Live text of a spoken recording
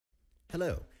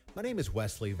Hello, my name is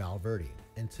Wesley Valverde,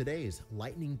 and today's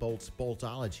Lightning Bolts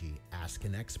Boltology Ask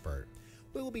an Expert,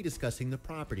 we will be discussing the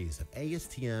properties of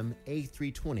Astm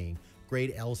A320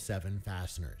 grade L7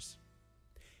 fasteners.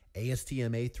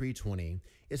 Astm A320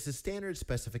 is the standard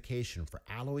specification for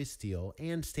alloy steel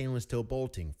and stainless steel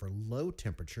bolting for low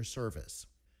temperature service.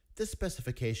 This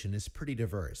specification is pretty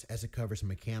diverse as it covers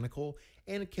mechanical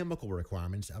and chemical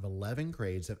requirements of 11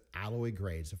 grades of alloy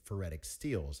grades of ferritic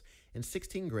steels and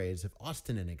 16 grades of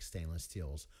austenitic stainless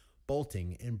steels,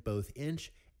 bolting in both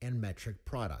inch and metric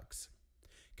products.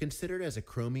 Considered as a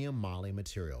chromium moly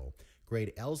material,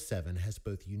 grade L7 has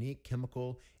both unique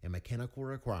chemical and mechanical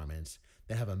requirements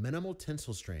that have a minimal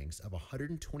tensile strength of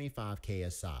 125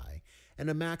 ksi and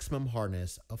a maximum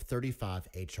hardness of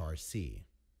 35 HRC.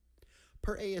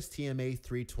 Per Astm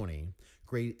A320,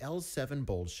 grade L7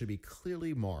 bolts should be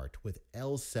clearly marked with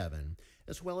L7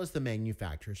 as well as the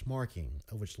manufacturer's marking,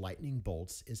 of which Lightning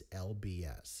Bolts is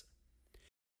LBS.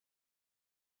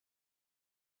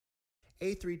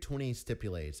 A320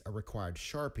 stipulates a required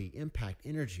Sharpie impact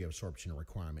energy absorption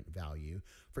requirement value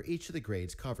for each of the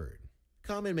grades covered.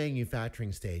 Common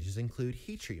manufacturing stages include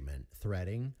heat treatment,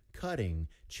 threading, cutting,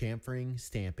 chamfering,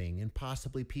 stamping, and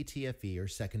possibly PTFE or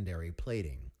secondary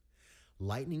plating.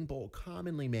 Lightning Bolt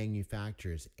commonly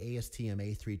manufactures Astm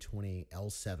A320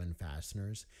 L7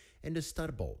 fasteners into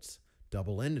stud bolts,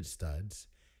 double-ended studs,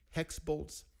 hex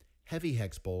bolts, heavy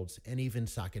hex bolts, and even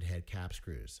socket head cap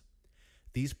screws.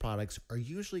 These products are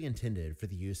usually intended for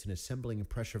the use in assembling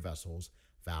pressure vessels,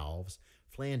 valves,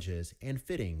 flanges, and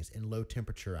fittings in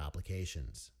low-temperature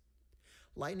applications.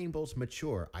 Lightning Bolt's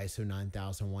mature ISO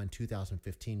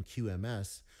 9001-2015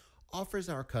 QMS offers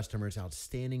our customers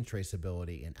outstanding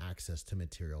traceability and access to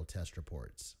material test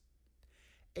reports.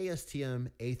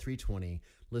 Astm A320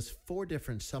 lists 4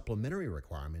 different supplementary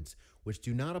requirements which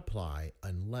do not apply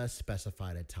unless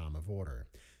specified at time of order.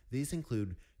 These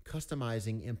include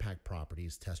customizing impact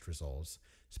properties test results,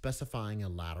 specifying a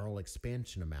lateral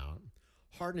expansion amount,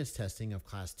 hardness testing of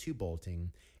Class 2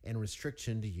 bolting, and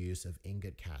restriction to use of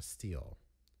ingot cast steel.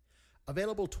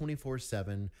 Available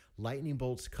 24/7, Lightning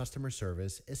Bolt's customer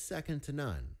service is second to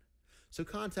none. So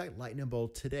contact Lightning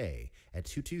Bolt today at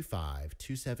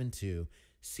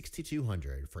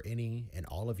 225-272-6200 for any and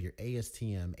all of your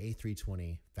Astm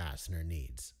A320 fastener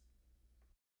needs.